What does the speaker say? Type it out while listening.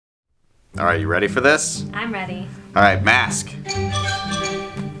All right, you ready for this? I'm ready. All right, mask. Thank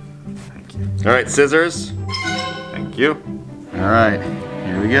you. All right, scissors. Thank you. All right,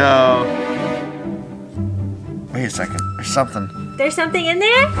 here we go. Wait a second, there's something. There's something in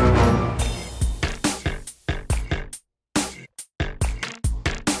there?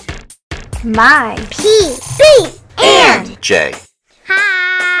 My pb&j.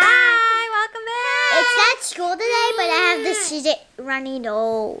 Hi, welcome back. It's not school today, but I have the season runny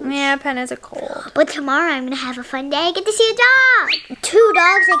nose. Yeah, Pen has a cold. But tomorrow I'm going to have a fun day. I get to see a dog. 2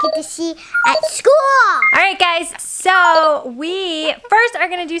 dogs I get to see at school. All right, guys, so we first are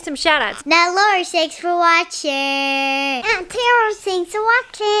going to do some shout-outs. Now, Laura, thanks for watching. And Tara, thanks for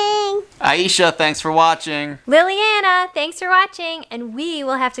watching. Aisha, thanks for watching. Liliana, thanks for watching. And we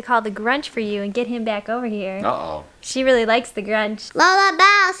will have to call the Grunch for you and get him back over here. Uh-oh. She really likes the Grunch. Lola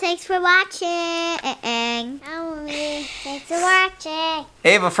Bell, thanks for watching. Emily, thanks for watching.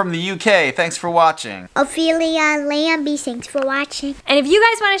 Ava from the UK, thanks for watching. Ophelia Lambie, thanks for watching. And if you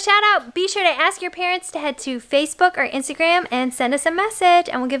guys want to shout out, be sure to ask your parents to head to Facebook or Instagram and send us a message,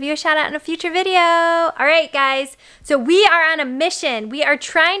 and we'll give you a shout out in a future video. All right, guys, so we are on a mission. We are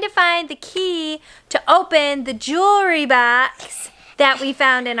trying to find the key to open the jewelry box that we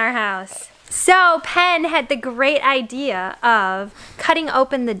found in our house. So Pen had the great idea of cutting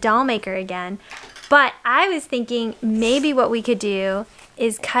open the doll maker again, but I was thinking maybe what we could do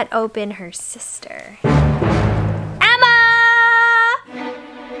is cut open her sister. Emma!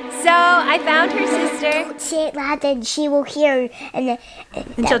 So I found her sister. Don't say it loud, then she will hear. And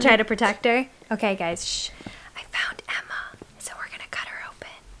she'll try to protect her. Okay, guys, shh. I found Emma, so we're gonna cut her open.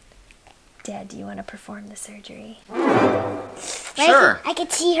 Dad, do you want to perform the surgery? Sure. I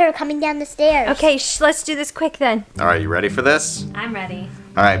could see her coming down the stairs. Okay, let's do this quick then. All right, you ready for this? I'm ready.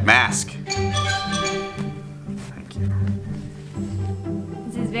 All right, mask. Thank you.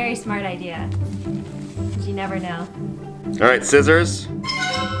 This is a very smart idea. You never know. All right, scissors.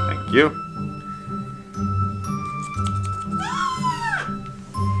 Thank you.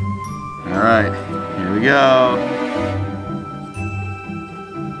 All right, here we go.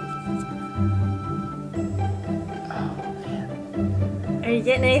 Are you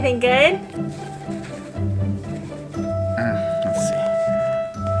getting anything good? Let's see.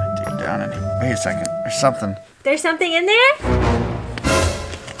 Dig down in here. Wait a second. There's something. There's something in there?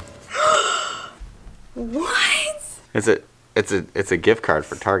 What? It's a gift card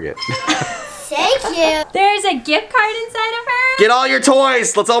for Target. Thank you. There's a gift card inside of her? Get all your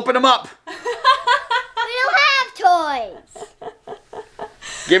toys. Let's open them up. We don't have toys.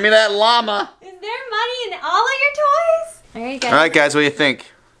 Give me that llama. Is there money in all of your toys? All right, guys. All right, guys. What do you think?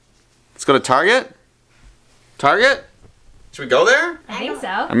 Let's go to Target. Target? Should we go there? I think so.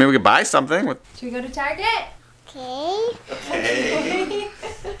 I mean, we could buy something. Should we go to Target? Okay. Okay.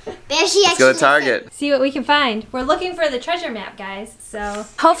 Let's go to Target. See what we can find. We're looking for the treasure map, guys. So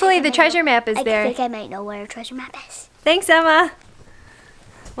hopefully the treasure map is there. I think I might know where a treasure map is. Thanks, Emma.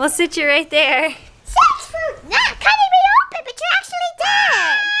 We'll sit you right there. Thanks for not cutting me open, but you actually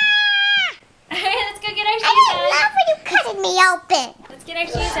did. All right, let's go get our shoes I love when you cutting me open. Let's get our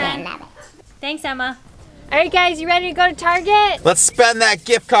shoes on. Thanks, Emma. All right, guys, you ready to go to Target? Let's spend that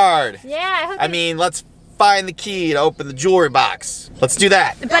gift card. Yeah, I mean, let's find the key to open the jewelry box. Let's do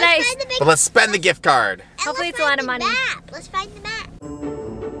that. but let's spend the gift card. hopefully it's a lot of money. Let's find the map.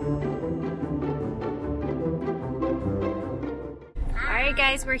 All right,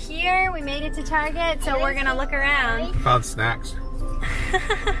 guys, we're here. We made it to Target, so we're gonna look around. Found snacks.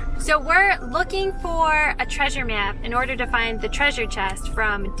 So we're looking for a treasure map in order to find the treasure chest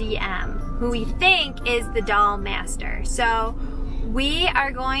from DM, who we think is the doll master. So we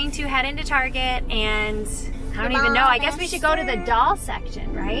are going to head into Target, and I don't even know. I guess we should go to the doll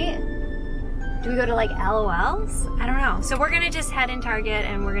section, right? Do we go to like LOLs? I don't know. So we're gonna just head in Target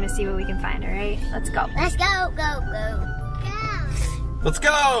and we're gonna see what we can find, all right? Let's go. Let's go, go, go. Let's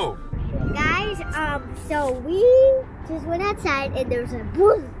go. Guys, so we just went outside and there's a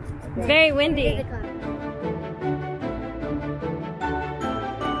boom. It's very windy.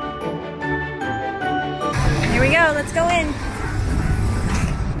 Here we go, let's go in.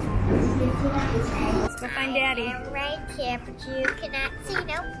 Let's go find Daddy. I'm right here, but you cannot see.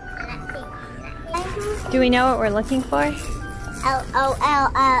 No, cannot see. Do we know what we're looking for? L-O-L-L-L-O-L-L.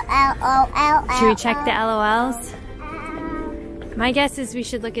 Should we check the LOLs? My guess is we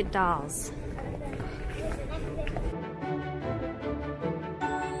should look at dolls.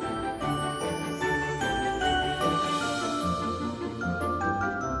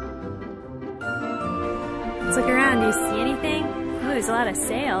 Let's look around. Do you see anything? Oh, there's a lot of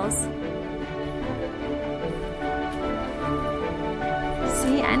sales.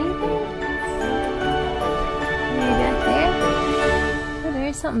 See anything?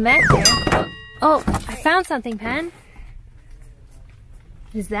 something back there. Oh, I found something, Pen.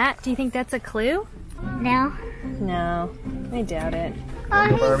 Do you think that's a clue? No. No, I doubt it.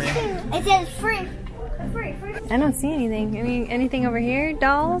 It says free. Free. I don't see anything. I mean, anything over here?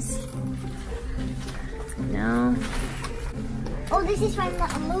 Dolls? No. Oh, this is from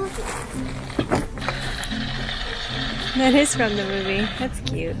a movie. That is from the movie. That's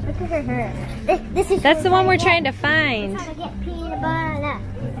cute. Look at her hair. That's the one we're trying to find. Trying to get peanut butter.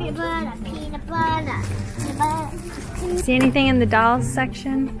 See anything in the dolls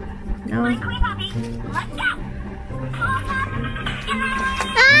section? No.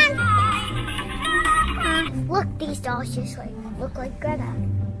 Look, these dolls just look like Greta.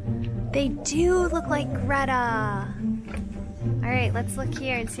 They do look like Greta. All right, let's look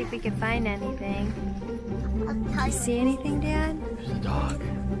here and see if we can find anything. Do you see anything, Dad? There's a dog.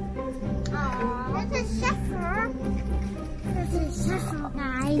 There's a shepherd. There's a shepherd,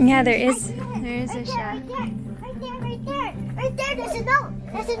 guys. Yeah, there is a chef. Right there, there's a note.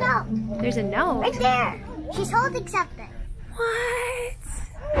 There's a note. There's a note? Right there. She's holding something. What?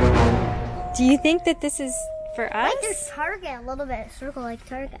 Do you think that this is for us? Like there's Target, a little bit, circle like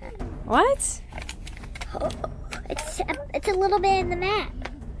Target. What? Oh, it's a little bit in the map.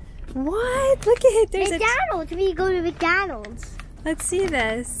 What? Look at it. There's McDonald's. We need to go to McDonald's. Let's see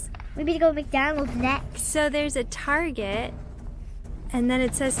this. We need to go to McDonald's next. So there's a Target, and then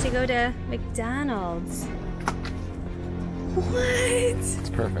it says to go to McDonald's. What? It's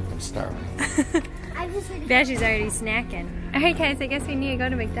perfect. I'm starving. Bashy's already snacking. All right, guys. I guess we need to go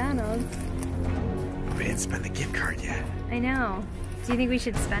to McDonald's. We didn't spend the gift card yet. I know. Do you think we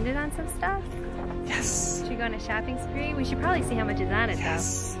should spend it on some stuff? Yes. Should we go on a shopping spree? We should probably see how much is on it,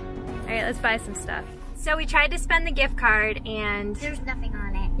 Yes. though. All right, let's buy some stuff. So we tried to spend the gift card, and There's nothing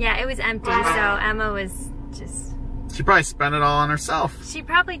on it. yeah, it was empty. So Emma was just. She probably spent it all on herself. She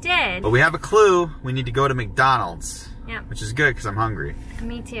probably did. But we have a clue. We need to go to McDonald's. Yeah. Which is good because I'm hungry.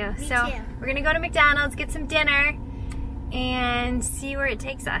 Me too. Me so too. we're gonna go to McDonald's, get some dinner, and see where it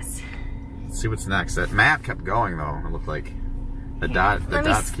takes us. Let's see what's next. That map kept going though. It looked like the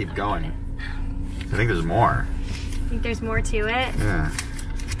dots keep going. I think there's more. Think there's more to it? Yeah.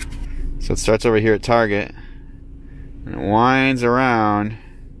 So it starts over here at Target, and it winds around,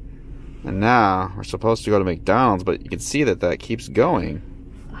 and now we're supposed to go to McDonald's, but you can see that keeps going.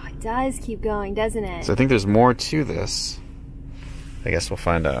 Oh, it does keep going, doesn't it? So I think there's more to this. I guess we'll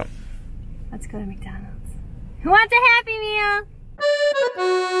find out. Let's go to McDonald's. Who wants a Happy Meal?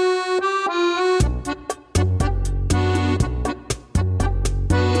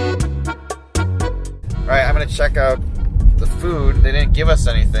 Alright, I'm gonna check out the food. They didn't give us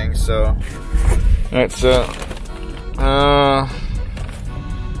anything, so. Alright, so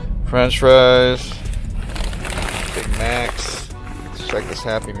French fries, Big Macs. Let's check this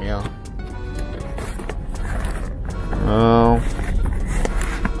Happy Meal.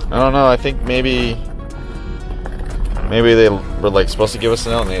 I don't know, I think maybe they were like supposed to give us a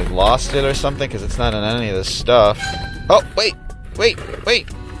note and they lost it or something because it's not in any of this stuff. Oh, wait. What? Did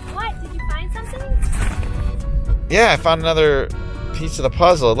you find something? Yeah, I found another piece of the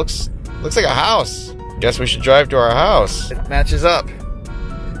puzzle. It looks like a house. Guess we should drive to our house. It matches up.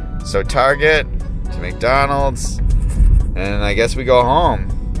 So Target to McDonald's, and I guess we go home.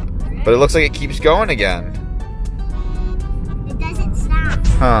 But it looks like it keeps going again. It doesn't stop.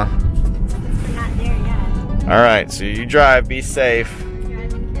 Huh. We're not there yet. Alright, so you drive, be safe.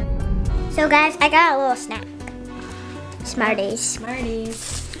 So guys, I got a little snack. Smarties.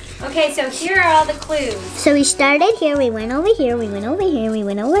 Smarties. Okay, so here are all the clues. So we started here, we went over here, we went over here, we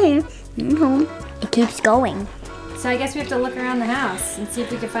went over here, and home. It keeps going. So I guess we have to look around the house and see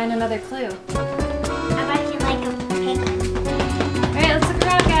if we can find another clue. How about you like a pink? All right, let's look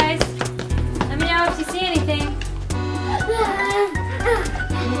around, guys. Let me know if you see anything.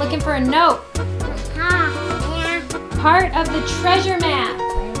 I'm looking for a note. Yeah. Part of the treasure map.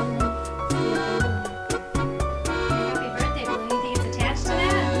 Happy birthday balloon. You think it's attached to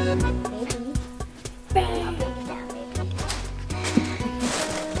that? Maybe. I'll bring it down, maybe.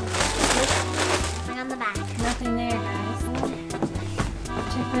 Nothing on the back. Nothing there, guys.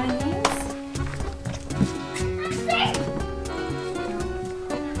 Check for these.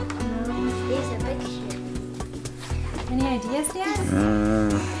 These are big shit. Any ideas, Dad?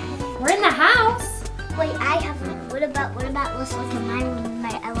 We're in the house. Wait, I have one. What about let's look in my room,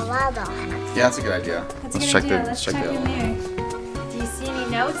 my LOL doll house. Yeah, that's a good idea. That's a good idea. Let's check the in there. Do you see any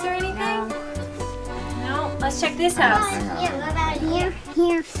notes or anything? No. Let's check this house. Yeah, what about here?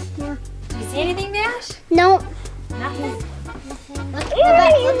 Here. Do you see anything, Dash? No. Nothing. Look.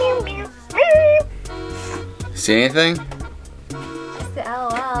 See anything? Just the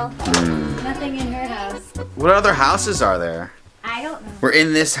LOL What other houses are there? I don't know. We're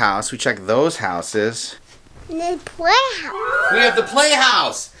in this house. We checked those houses. The playhouse. We have the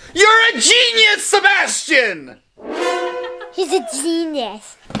playhouse. You're a genius, Sebastian! He's a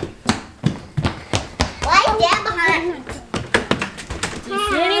genius. Why down behind? Do you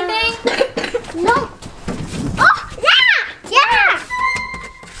see anything? No. Oh, yeah! Yeah!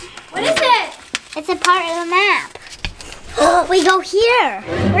 What is it? It's a part of the map. Oh, we go here.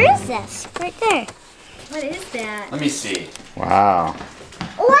 Where is this? Right there. What is that? Let me see. Wow.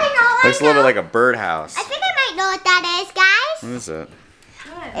 Oh, I know. Looks a little bit like a birdhouse. I think I might know what that is, guys. What is it?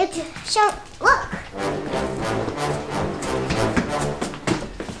 It's show. Look.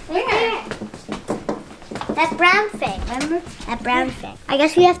 Where? That brown thing. Remember that brown thing? I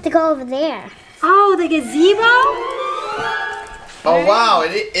guess we have to go over there. Oh, the gazebo? Oh wow,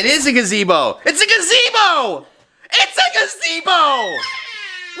 it is a gazebo. It's a gazebo! It's a gazebo!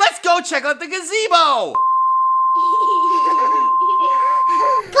 Let's go check out the gazebo!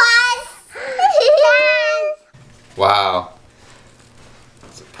 Pause. Wow.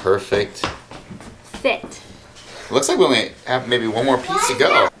 It's a perfect. Fit. Looks like we only have maybe one more piece to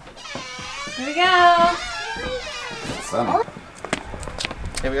go. Here we go. Stunning.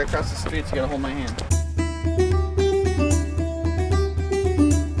 Yeah, we gotta cross the street, so you gotta hold my hand.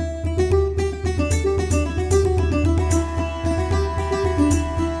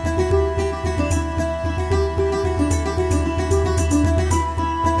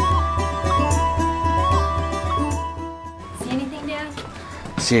 See anything, Dad?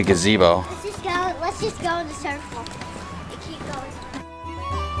 See a gazebo. Let's just go in the circle. And keep going.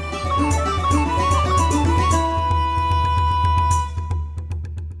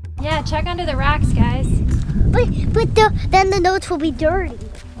 Yeah, check under the rocks, guys. But then the notes will be dirty.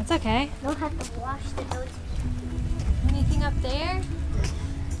 That's okay. We'll have to wash the notes. Anything up there?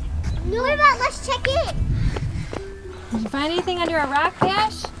 No, what about let's check it. Did you find anything under a rock,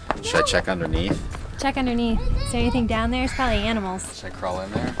 Dash? Should I check underneath? Check underneath. Is there anything down there? It's probably animals. Should I crawl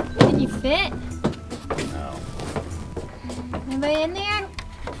in there? Can you fit? No. Anybody in there?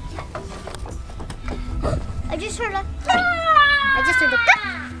 I just heard a.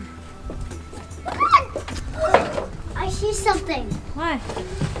 I see something. What?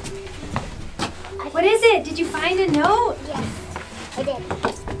 What is it? Did you find a note? Yes, I did.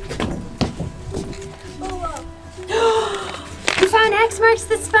 You found X marks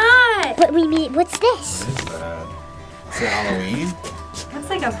the spot. What we mean? What's this? What is that? Is it Halloween? Looks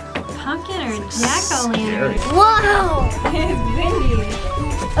like a pumpkin or a jack-o'-lantern. Whoa! It's windy.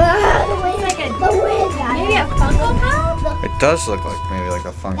 The wind. Like a, The wind. maybe a Funko Pop? It does look like maybe like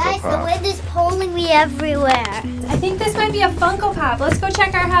a Funko Guys, the Pop. wind is pulling me everywhere. I think this might be a Funko Pop. Let's go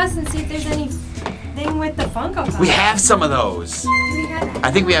check our house and see if there's anything with the Funko Pop. We have some of those. Do we have?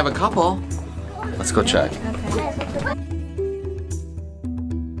 I think we have a couple. Let's go check. Okay.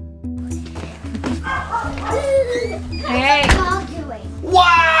 Alright. Dog doing?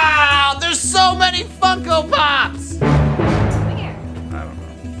 Wow! There's so many Funko Pops! Where? I don't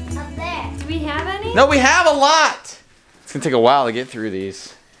know. Up there. Do we have any? No, we have a lot! It's gonna take a while to get through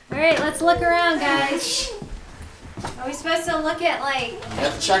these. Alright, let's look around, guys. Are we supposed to look at, like, You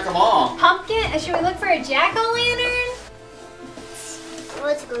have to check them all. pumpkin? Should we look for a jack-o'-lantern?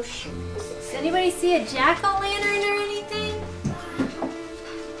 Let's go shoot. Does anybody see a jack-o'-lantern or anything?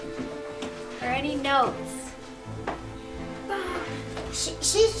 Or any notes?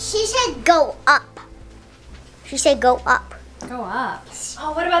 She said go up. She said go up. Go up.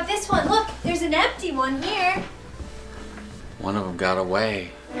 Oh, what about this one? Look, there's an empty one here. One of them got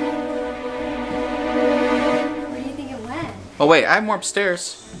away. Where do you think it went? Oh wait, I have more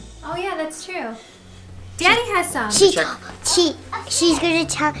upstairs. Oh yeah, that's true. Daddy has some. She's gonna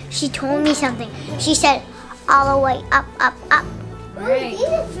tell. She told me something. She said all the way up, up, up. Alright,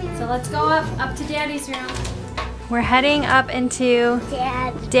 so let's go up to Daddy's room. We're heading up into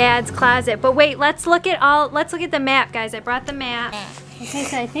Dad's closet. But wait, let's look at the map, guys. I brought the map. Okay,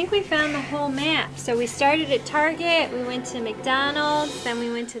 so I think we found the whole map. So we started at Target, we went to McDonald's, then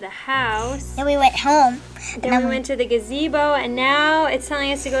we went to the house. Then we went home. Then we went to the gazebo, and now it's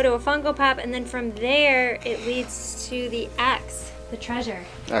telling us to go to a Funko Pop, and then from there, it leads to the X, the treasure.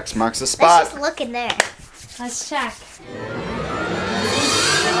 X marks the Let's spot. just look in there. Let's check.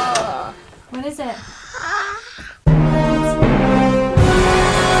 What is it?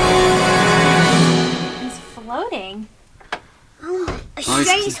 He's floating. Oh, a Oh, he's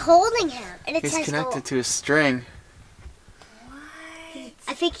string's holding him, and it He's says connected go. to a string.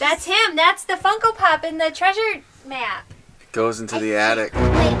 I think That's him. That's the Funko Pop in the treasure map. It goes into the attic. Wait,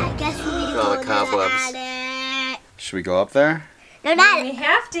 I guess we need to All go the to cobwebs. the attic. Should we go up there? No, not. We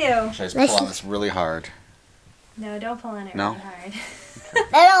have to. Should I just pull on this really hard? No, don't pull on it No? really hard.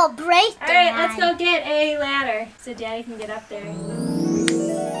 It'll break. All right, let's go get a ladder so Daddy can get up there.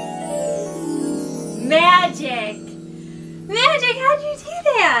 Magic! Magic, how'd you do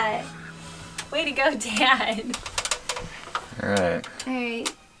that? Way to go, Dad. Alright.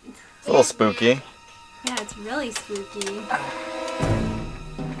 Alright. It's a little spooky. Yeah, it's really spooky.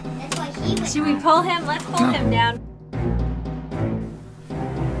 That's why he was. Should we pull him? Let's pull him down.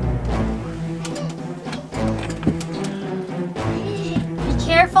 Be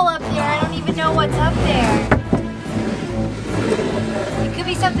careful up there. I don't even know what's up there. It could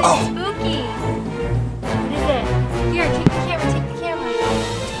be something spooky. What is it? Here, take the camera. Take the camera.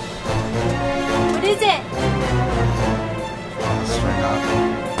 What is it? String up.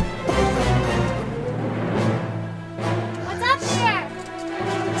 What's up there?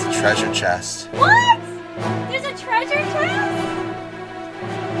 It's a treasure chest. What? There's a treasure chest?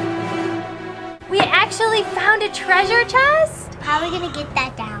 We actually found a treasure chest? How are we gonna get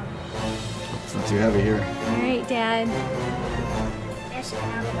that down? It's not too heavy here. Alright, Dad. There's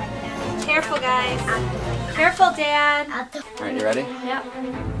another one down. Careful, guys. Careful, Dad. Alright, you ready? Yep.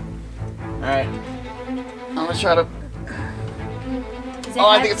 Alright. I'm gonna try to... Is it Oh, I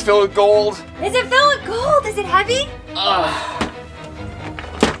heavy? think it's filled with gold. Is it filled with gold? Is it heavy?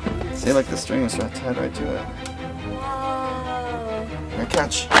 See, like the string was tied right to it. Whoa. Here,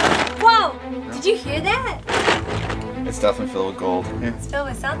 catch. Whoa! Did you hear that? It's definitely filled with gold. Here. It's filled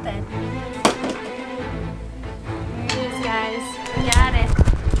with something. Here it is, guys. We got it.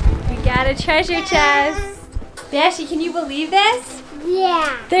 We got a treasure chest. Bashy, can you believe this?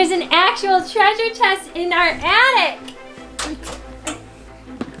 Yeah. There's an actual treasure chest in our attic.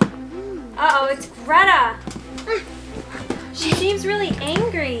 Uh-oh, it's Greta. She seems really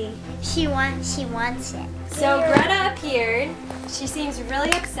angry. She wants it. So Greta appeared. She seems really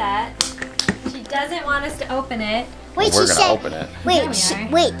upset. She doesn't want us to open it. Wait, We're she gonna said. open it. Wait, we are.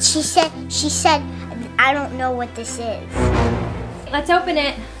 wait. She said. I don't know what this is. Let's open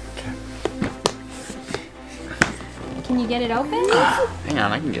it. Can you get it open? Hang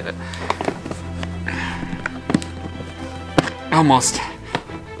on, I can get it. Almost.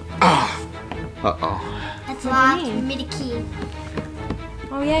 Uh-oh. That's What do you locked. mean? Give me the key.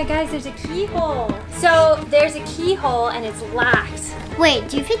 Oh yeah, guys, there's a keyhole. So there's a keyhole and it's locked. Wait,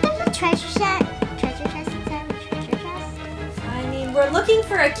 do you think there's a treasure chest inside the treasure chest? I mean, we're looking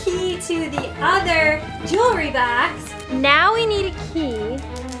for a key to the other jewelry box. Now we need a key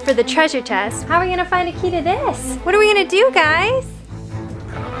for the treasure chest. How are we gonna find a key to this? What are we gonna do, guys?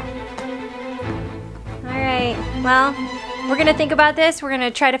 All right, well, we're gonna think about this. We're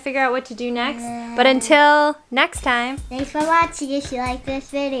gonna try to figure out what to do next. But until next time. Thanks for watching. If you like this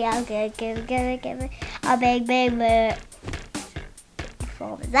video, give it a big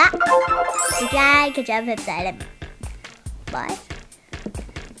what was that? Subscribe, good job, inside. Bye.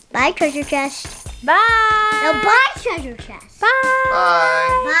 Bye, treasure chest. Bye. No, bye, treasure chest. Bye.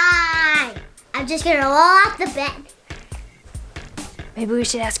 Bye. Bye. I'm just gonna roll off the bed. Maybe we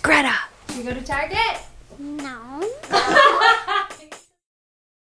should ask Greta. Should we go to Target? No.